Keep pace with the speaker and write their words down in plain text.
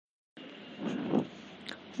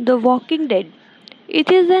The Walking Dead. It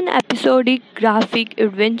is an episodic graphic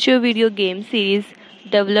adventure video game series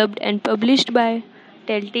developed and published by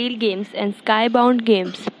Telltale Games and Skybound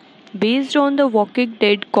Games, based on the Walking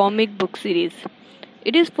Dead comic book series.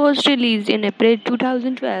 It is first released in April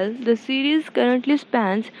 2012. The series currently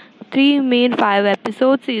spans three main 5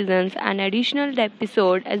 episode seasons and additional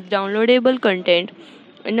episode as downloadable content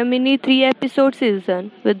in a mini 3 episode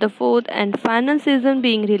season, with the fourth and final season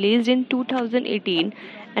being released in 2018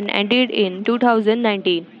 and ended in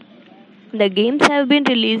 2019. The games have been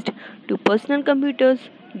released to personal computers,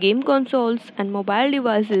 game consoles, and mobile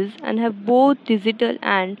devices and have both digital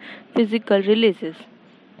and physical releases.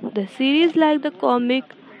 The series, like the comic,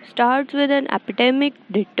 starts with an epidemic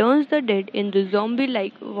that turns the dead into zombie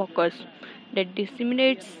like walkers that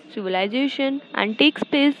disseminates civilization and takes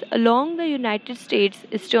place along the United States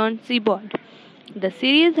eastern seaboard. The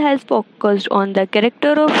series has focused on the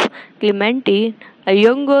character of Clementine, a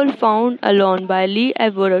young girl found alone by Lee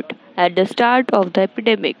Everett at the start of the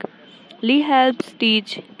epidemic. Lee helps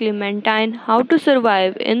teach Clementine how to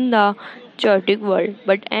survive in the chaotic world,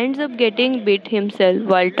 but ends up getting bit himself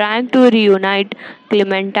while trying to reunite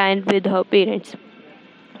Clementine with her parents.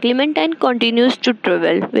 Clementine continues to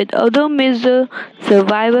travel with other major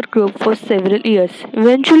survivor group for several years,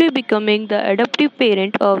 eventually becoming the adoptive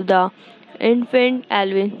parent of the infant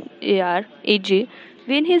Alvin AJ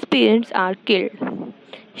when his parents are killed.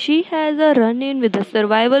 She has a run-in with the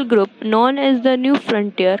survival group known as the New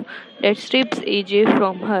Frontier that strips AJ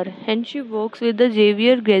from her, and she works with the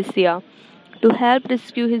Xavier Gracia to help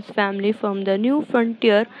rescue his family from the New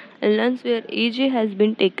Frontier and learns where AJ has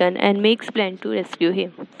been taken and makes plans to rescue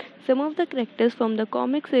him. Some of the characters from the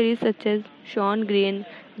comic series such as Sean Green,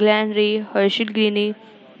 Glenn Ray, Herschel Greene,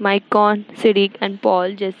 Mike Conn, Siddiq, and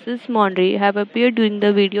Paul Justice Mondry have appeared during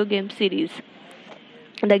the video game series.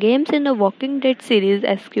 The games in the Walking Dead series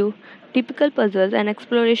eschew typical puzzles and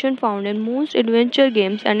exploration found in most adventure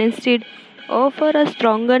games and instead offer a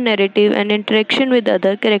stronger narrative and interaction with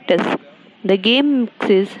other characters. The game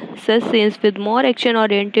mixes such scenes with more action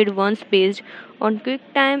oriented ones based on quick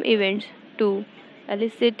time events to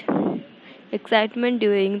elicit excitement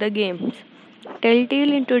during the games.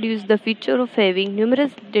 Telltale introduced the feature of having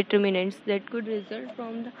numerous determinants that could result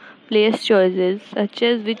from the player's choices, such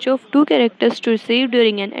as which of two characters to save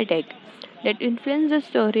during an attack, that influence the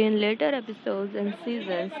story in later episodes and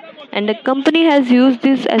seasons, and the company has used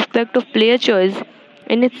this aspect of player choice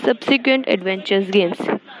in its subsequent adventures games.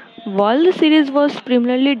 While the series was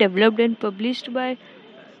primarily developed and published by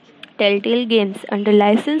Telltale Games under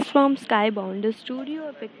license from Skybound, the studio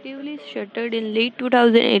effectively shuttered in late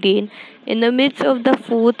 2018 in the midst of the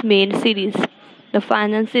fourth main series, the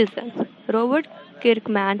final season. Robert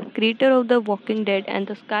Kirkman, creator of The Walking Dead and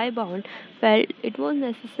the Skybound, felt it was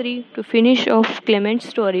necessary to finish off Clement's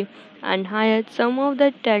story and hired some of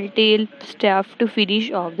the Telltale staff to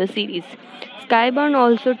finish off the series. Skybound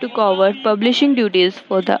also took over publishing duties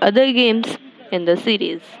for the other games in the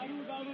series.